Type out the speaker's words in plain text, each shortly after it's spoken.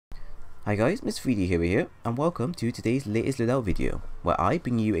Hi guys, Mr. 3D Hero here, and welcome to today's latest loadout video, where I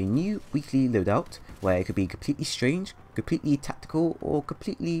bring you a new weekly loadout, where it could be completely strange, completely tactical, or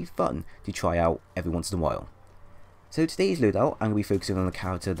completely fun to try out every once in a while. So today's loadout, I'm going to be focusing on a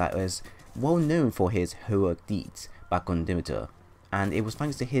character that was well known for his heroic deeds back on Demeter, and it was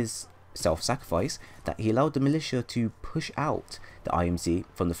thanks to his self-sacrifice that he allowed the militia to push out the IMC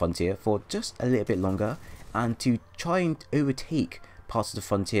from the frontier for just a little bit longer, and to try and overtake parts of the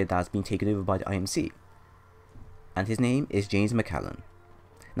frontier that has been taken over by the IMC. And his name is James MacAllen.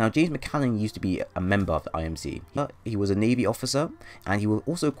 Now, James MacAllen used to be a member of the IMC. He was a Navy officer, and he was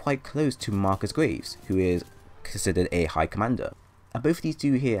also quite close to Marcus Graves, who is considered a high commander. And both of these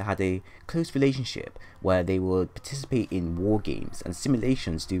two here had a close relationship where they would participate in war games and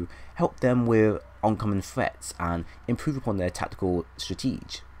simulations to help them with oncoming threats and improve upon their tactical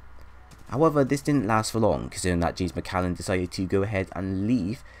strategy. However, this didn't last for long, considering that James MacAllen decided to go ahead and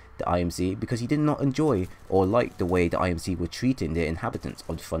leave the IMC because he did not enjoy or like the way the IMC were treating the inhabitants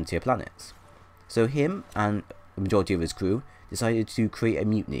of the frontier planets. So him and the majority of his crew decided to create a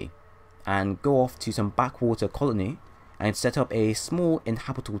mutiny and go off to some backwater colony and set up a small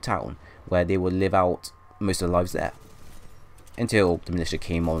inhabitable town where they would live out most of their lives there, until the militia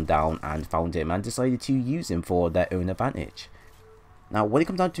came on down and found him and decided to use him for their own advantage. Now, when it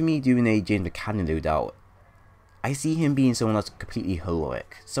comes down to me doing a James MacAllen loadout, I see him being someone that's completely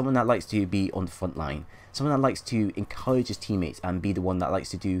heroic, someone that likes to be on the front line, someone that likes to encourage his teammates and be the one that likes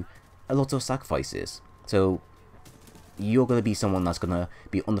to do a lot of sacrifices. So you're going to be someone that's going to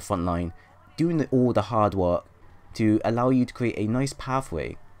be on the front line, doing all the hard work to allow you to create a nice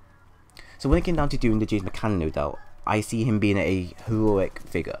pathway. So when it came down to doing the James MacAllen loadout, I see him being a heroic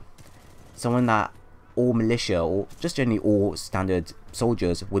figure, someone that all militia, or just generally all standard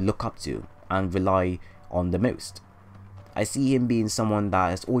soldiers, would look up to and rely on the most. I see him being someone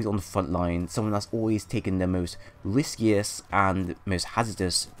that is always on the front line, someone that's always taken the most riskiest and most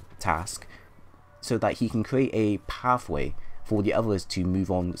hazardous task, so that he can create a pathway for the others to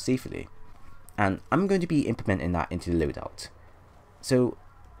move on safely. And I'm going to be implementing that into the loadout. So,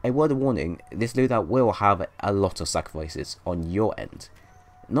 a word of warning, this loadout will have a lot of sacrifices on your end.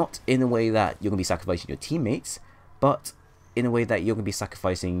 Not in a way that you're going to be sacrificing your teammates, but in a way that you're going to be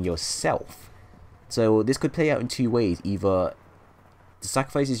sacrificing yourself. So this could play out in two ways. Either the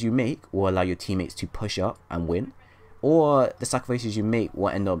sacrifices you make will allow your teammates to push up and win, or the sacrifices you make will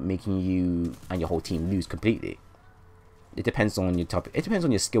end up making you and your whole team lose completely. It depends on your topic. It depends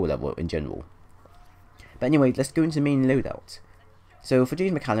on your skill level in general. But anyway, let's go into the main loadout. So for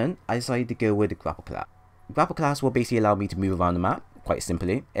James MacAllen, I decided to go with the grapple class. Grapple class will basically allow me to move around the map. Quite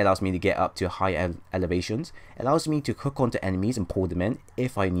simply, it allows me to get up to high elevations, it allows me to hook onto enemies and pull them in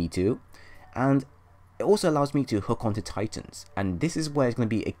if I need to, and it also allows me to hook onto titans, and this is where it's going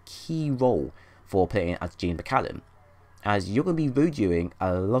to be a key role for playing as James MacAllen, as you're going to be rodeoing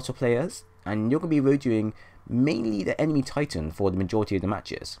a lot of players, and you're going to be rodeoing mainly the enemy titan for the majority of the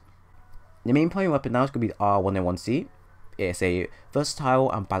matches. The main primary weapon now is going to be the R101C. It's a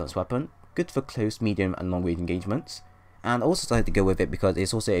versatile and balanced weapon, good for close, medium and long range engagements. And I also decided to go with it because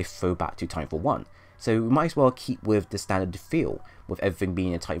it's also a throwback to Titanfall 1. So we might as well keep with the standard feel, with everything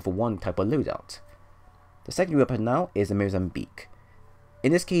being a Titanfall 1 type of loadout. The secondary weapon now is the Mozambique.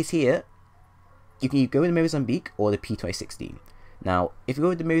 In this case here, you can either go with the Mozambique or the P2016. Now, if you go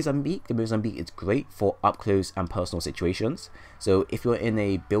with the Mozambique is great for up close and personal situations. So if you're in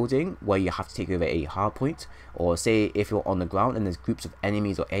a building where you have to take over a hardpoint, or say if you're on the ground and there's groups of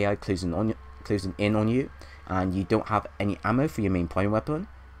enemies or AI closing in on you, and you don't have any ammo for your main primary weapon,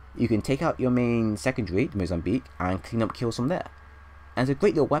 you can take out your main secondary, the Mozambique, and clean up kills from there. And it's a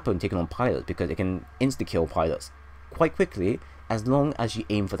great little weapon taking on pilots because it can insta-kill pilots quite quickly as long as you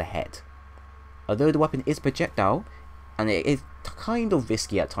aim for the head. Although the weapon is projectile, and it is kind of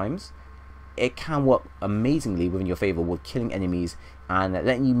risky at times, it can work amazingly within your favour with killing enemies and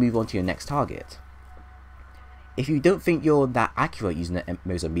letting you move on to your next target. If you don't think you're that accurate using the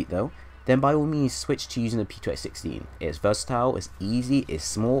Mozambique though, then by all means switch to using the P2016. It's versatile, it's easy, it's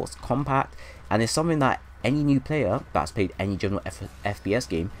small, it's compact, and it's something that any new player that's played any general FPS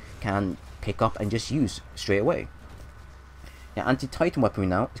game can pick up and just use straight away. Now, anti-Titan weaponry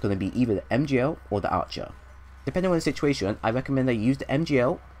now is going to be either the MGL or the Archer. Depending on the situation, I recommend that you use the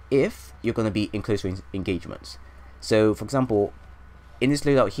MGL if you're going to be in close range engagements. So for example, in this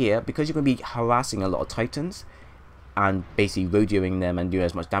loadout here, because you're going to be harassing a lot of Titans and basically rodeoing them and doing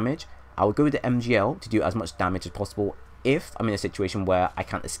as much damage, I would go with the MGL to do as much damage as possible if I'm in a situation where I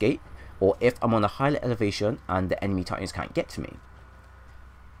can't escape, or if I'm on a higher elevation and the enemy titans can't get to me.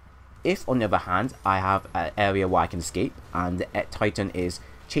 If on the other hand I have an area where I can escape and the titan is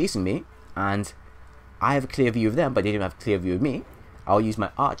chasing me and I have a clear view of them, but they don't have a clear view of me, I'll use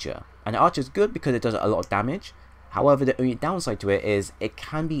my archer. And the archer is good because it does a lot of damage. However, the only downside to it is it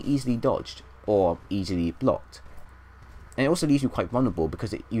can be easily dodged or easily blocked. And it also leaves you quite vulnerable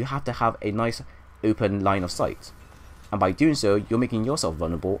because you have to have a nice open line of sight. And by doing so, you're making yourself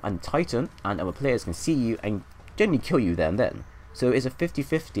vulnerable, and Titan and other players can see you and generally kill you there and then. So it's a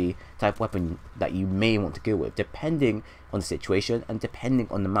 50-50 type weapon that you may want to go with, depending on the situation and depending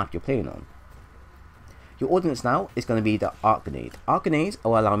on the map you're playing on. Your ordnance now is going to be the arc grenade. Arc grenades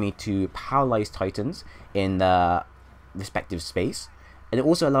will allow me to paralyze Titans in the respective space, and it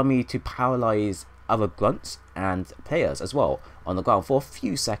also allow me to paralyze other grunts and players as well on the ground for a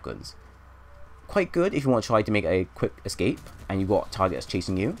few seconds. Quite good if you want to try to make a quick escape and you've got targets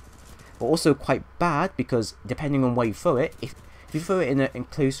chasing you, but also quite bad because depending on where you throw it, if you throw it in a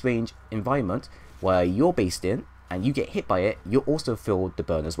close range environment where you're based in and you get hit by it, you'll also feel the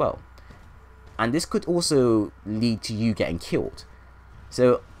burn as well. And this could also lead to you getting killed.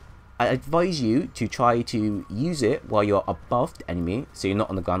 So I advise you to try to use it while you're above the enemy, so you're not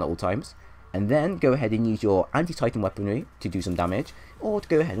on the ground at all times, and then go ahead and use your anti-Titan weaponry to do some damage, or to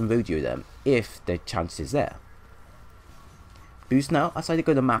go ahead and rodeo them if the chance is there. Boost now, I decided to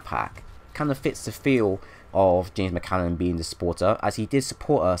go to map hack. Kind of fits the feel of James MacAllen being the supporter, as he did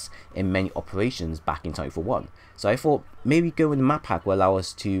support us in many operations back in Titanfall 1. So I thought maybe going to map hack will allow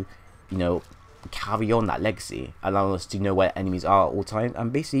us to, you know, carry on that legacy, allow us to know where enemies are at all times,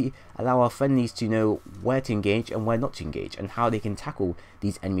 and basically allow our friendlies to know where to engage and where not to engage, and how they can tackle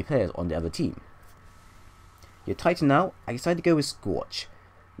these enemy players on the other team. Your Titan now, I decided to go with Scorch.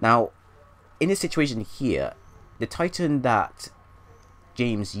 Now, in this situation here, the Titan that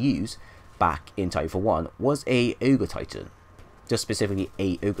James used back in Titanfall 1 was a Ogre Titan, just specifically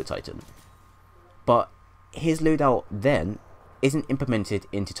a Ogre Titan. But his loadout then isn't implemented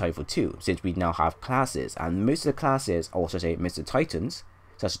into Titanfall 2, since we now have classes, and most of the classes, or should I say most of the Titans,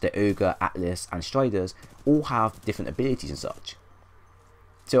 such as the Ogre, Atlas and Striders, all have different abilities and such.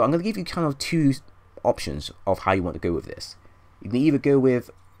 So I'm going to give you kind of two options of how you want to go with this. You can either go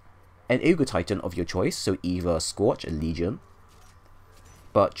with an Ogre Titan of your choice, so either Scorch or Legion,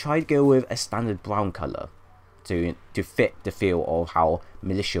 but try to go with a standard brown colour to fit the feel of how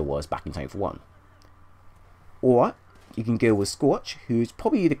Militia was back in Titanfall 1. Or you can go with Scorch, who's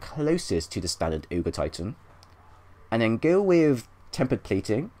probably the closest to the standard Ogre Titan, and then go with tempered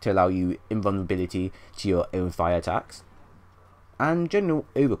plating to allow you invulnerability to your own fire attacks, and general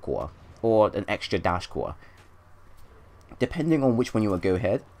overcore or an extra dash core, depending on which one you want to go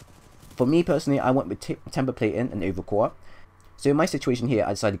ahead. For me personally, I went with tempered plating and overcore. So in my situation here,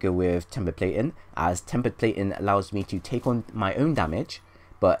 I decided to go with tempered plating, as tempered plating allows me to take on my own damage,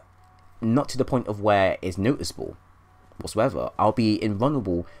 but not to the point of where it's noticeable whatsoever. I'll be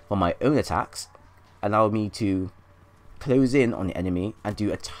invulnerable from my own attacks, allow me to close in on the enemy and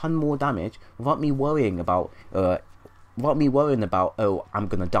do a ton more damage without me worrying about oh, I'm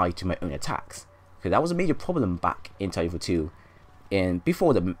gonna die to my own attacks. Because that was a major problem back in Titanfall 2,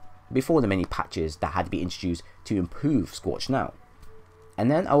 before the many patches that had to be introduced to improve Scorch now.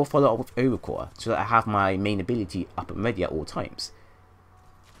 And then I will follow up with Overcore, so that I have my main ability up and ready at all times.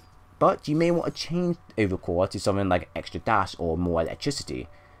 But you may want to change Overcore to something like extra dash or more electricity,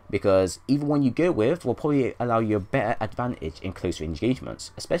 because either one you go with will probably allow you a better advantage in close range engagements,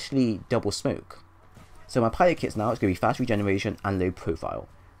 especially double smoke. So my pilot kits now is going to be fast regeneration and low profile.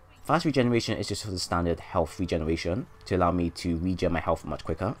 Fast regeneration is just for the standard health regeneration to allow me to regen my health much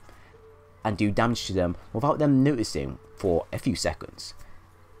quicker and do damage to them without them noticing for a few seconds.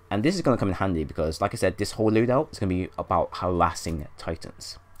 And this is going to come in handy because, like I said, this whole loadout is going to be about harassing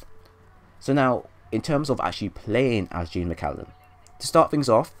Titans. So now, in terms of actually playing as James MacAllen, to start things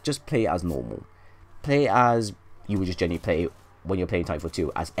off, just play as normal. Play as you would just generally play when you're playing Titanfall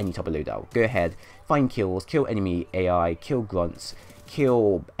 2 as any type of loadout. Go ahead, find kills, kill enemy AI, kill grunts,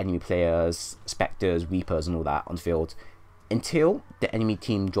 kill enemy players, specters, reapers and all that on the field, until the enemy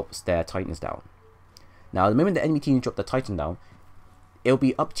team drops their Titans down. Now, the moment the enemy team drop the Titan down, it'll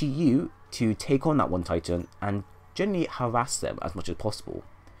be up to you to take on that one Titan and generally harass them as much as possible.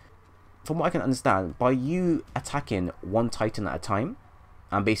 From what I can understand, by you attacking one Titan at a time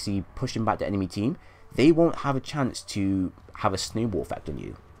and basically pushing back the enemy team, they won't have a chance to have a snowball effect on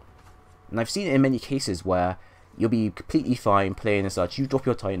you. And I've seen it in many cases where you'll be completely fine playing and such, you drop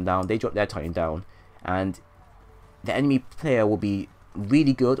your Titan down, they drop their Titan down, and the enemy player will be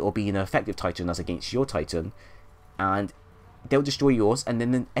really good or be an effective Titan as against your Titan, and they'll destroy yours, and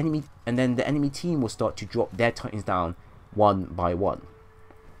then the enemy team will start to drop their Titans down one by one,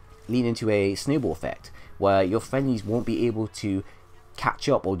 leading to a snowball effect where your friendlies won't be able to catch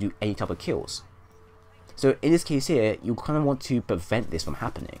up or do any type of kills. So in this case here, you kind of want to prevent this from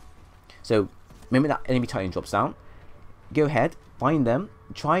happening. So remember that enemy Titan drops down, go ahead, find them,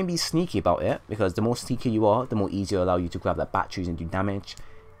 try and be sneaky about it, because the more sneaky you are, the more easier it'll allow you to grab their batteries and do damage.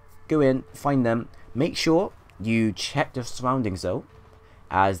 Go in, find them, make sure you check the surroundings though,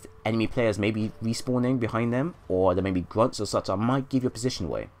 as enemy players may be respawning behind them, or there may be grunts or such that might give your position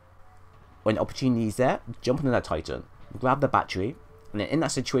away. When the opportunity is there, jump onto that Titan, grab the battery, and then in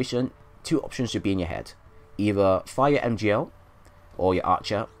that situation, two options should be in your head. Either fire your MGL or your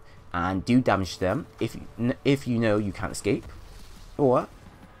archer and do damage to them if you know you can't escape, or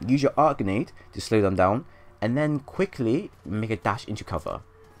use your arc grenade to slow them down and then quickly make a dash into cover.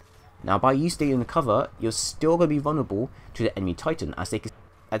 Now by you staying in the cover, you're still going to be vulnerable to the enemy Titan, as they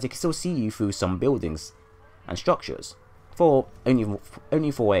can still see you through some buildings and structures for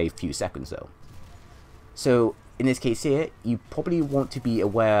only for a few seconds though. So in this case here, you probably want to be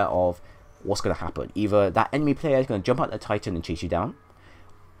aware of what's going to happen. Either that enemy player is going to jump out the Titan and chase you down,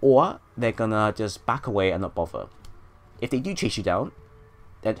 or they're going to just back away and not bother. If they do chase you down,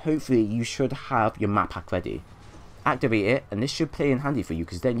 then hopefully you should have your map hack ready. Activate it, and this should play in handy for you,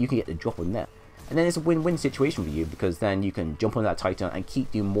 because then you can get the drop on there. And then it's a win-win situation for you, because then you can jump on that Titan and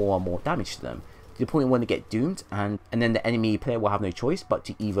keep doing more and more damage to them, to the point when they get doomed, and then the enemy player will have no choice but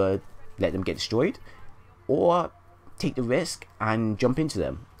to either let them get destroyed, or take the risk and jump into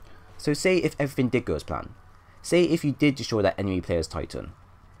them. So say if everything did go as planned, say if you did destroy that enemy player's Titan,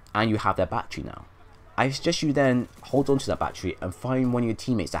 and you have their battery now, I suggest you then hold on to that battery and find one of your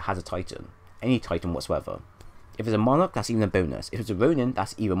teammates that has a Titan, any Titan whatsoever. If it's a Monarch, that's even a bonus. If it's a Ronin,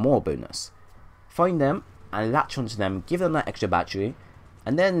 that's even more bonus. Find them and latch onto them, give them that extra battery,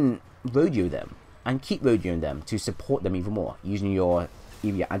 and then rodeo them, and keep rodeoing them to support them even more, using either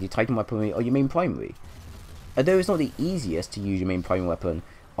your anti-Titan weaponry or your main primary. Although it's not the easiest to use your main primary weapon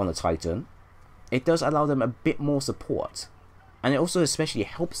on a Titan, it does allow them a bit more support, and it also especially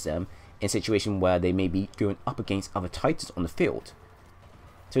helps them in a situation where they may be going up against other Titans on the field.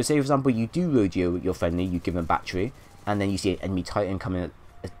 So say for example you do rodeo your friendly, you give them a battery, and then you see an enemy Titan coming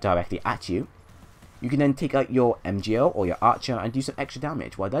directly at you, you can then take out your MGL or your archer and do some extra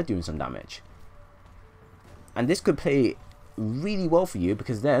damage while they're doing some damage. And this could play really well for you,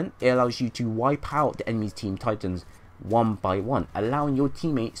 because then it allows you to wipe out the enemy's team Titans one by one, allowing your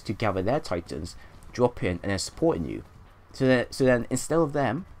teammates to gather their Titans, drop in, and then supporting you. So then instead of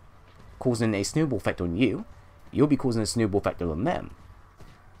them causing a snowball effect on you, you'll be causing a snowball effect on them.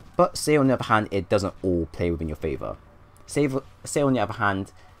 But say on the other hand, it doesn't all play within your favour. Say on the other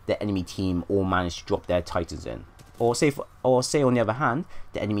hand, the enemy team all managed to drop their Titans in. Or say on the other hand,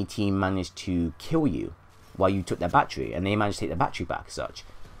 the enemy team managed to kill you while you took their battery, and they managed to take their battery back as such.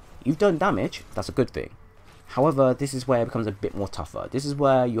 You've done damage, that's a good thing. However, this is where it becomes a bit more tougher. This is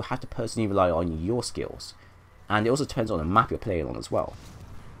where you have to personally rely on your skills. And it also depends on the map you're playing on as well.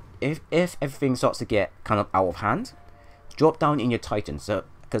 If everything starts to get kind of out of hand, drop down in your Titan. So,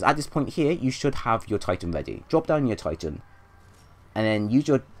 because at this point here, you should have your Titan ready. Drop down in your Titan, and then use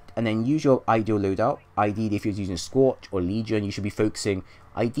your ideal loadout. Ideally, if you're using Scorch or Legion, you should be focusing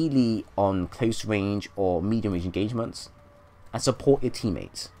ideally on close range or medium range engagements, and support your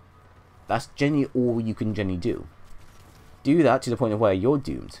teammates. That's generally all you can generally do. Do that to the point of where you're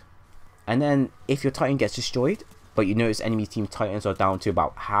doomed. And then if your Titan gets destroyed, but you notice enemy team Titans are down to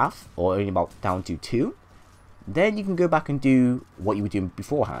about half, or only about down to 2, then you can go back and do what you were doing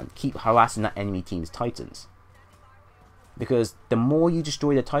beforehand. Keep harassing that enemy team's Titans. Because the more you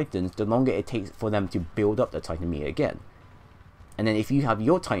destroy the Titans, the longer it takes for them to build up the Titan meter again. And then if you have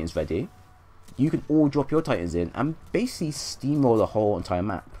your Titans ready, you can all drop your Titans in and basically steamroll the whole entire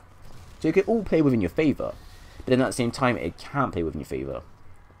map. So it can all play within your favour, but then at the same time it can't play within your favour.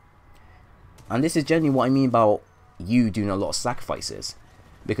 And this is generally what I mean about you doing a lot of sacrifices,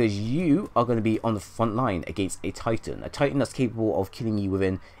 because you are going to be on the front line against a Titan that's capable of killing you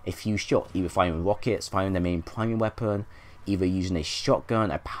within a few shots, either firing rockets, firing their main primary weapon, either using a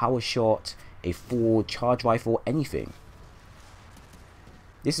shotgun, a power shot, a full charge rifle, anything.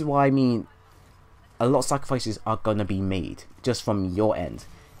 This is why I mean a lot of sacrifices are going to be made just from your end,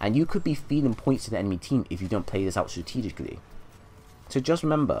 and you could be feeding points to the enemy team if you don't play this out strategically. So just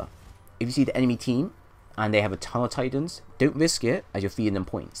remember, if you see the enemy team and they have a ton of Titans, don't risk it as you're feeding them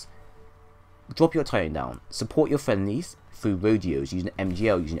points. Drop your Titan down, support your friendlies through rodeos, using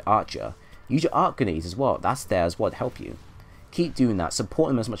MGL, using Archer. Use your arc grenades as well, that's there as well to help you. Keep doing that, support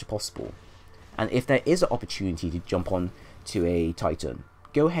them as much as possible. And if there is an opportunity to jump on to a Titan,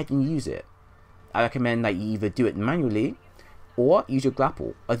 go ahead and use it. I recommend that you either do it manually or use your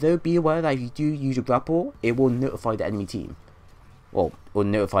grapple. Although be aware that if you do use your grapple, it will notify the enemy team. or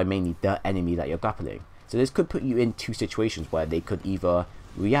notify mainly the enemy that you're grappling. So this could put you in two situations where they could either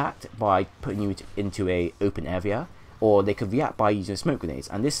react by putting you into a open area, or they could react by using smoke grenades,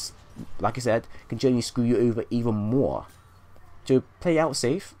 and this, like I said, can generally screw you over even more. To play out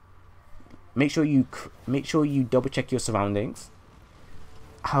safe, make sure you double check your surroundings,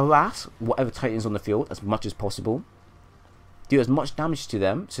 harass whatever Titans on the field as much as possible, do as much damage to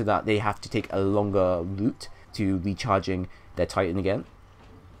them so that they have to take a longer route to recharging their Titan again.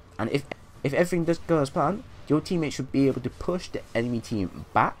 And if everything does go as planned, your teammates should be able to push the enemy team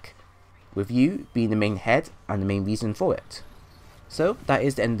back, with you being the main head and the main reason for it. So that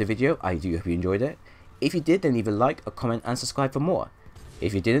is the end of the video. I do hope you enjoyed it. If you did, then leave a like, a comment and subscribe for more.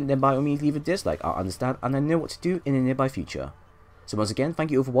 If you didn't, then by all means leave a dislike. I understand and I know what to do in the nearby future. So once again,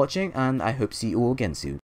 thank you all for watching, and I hope to see you all again soon.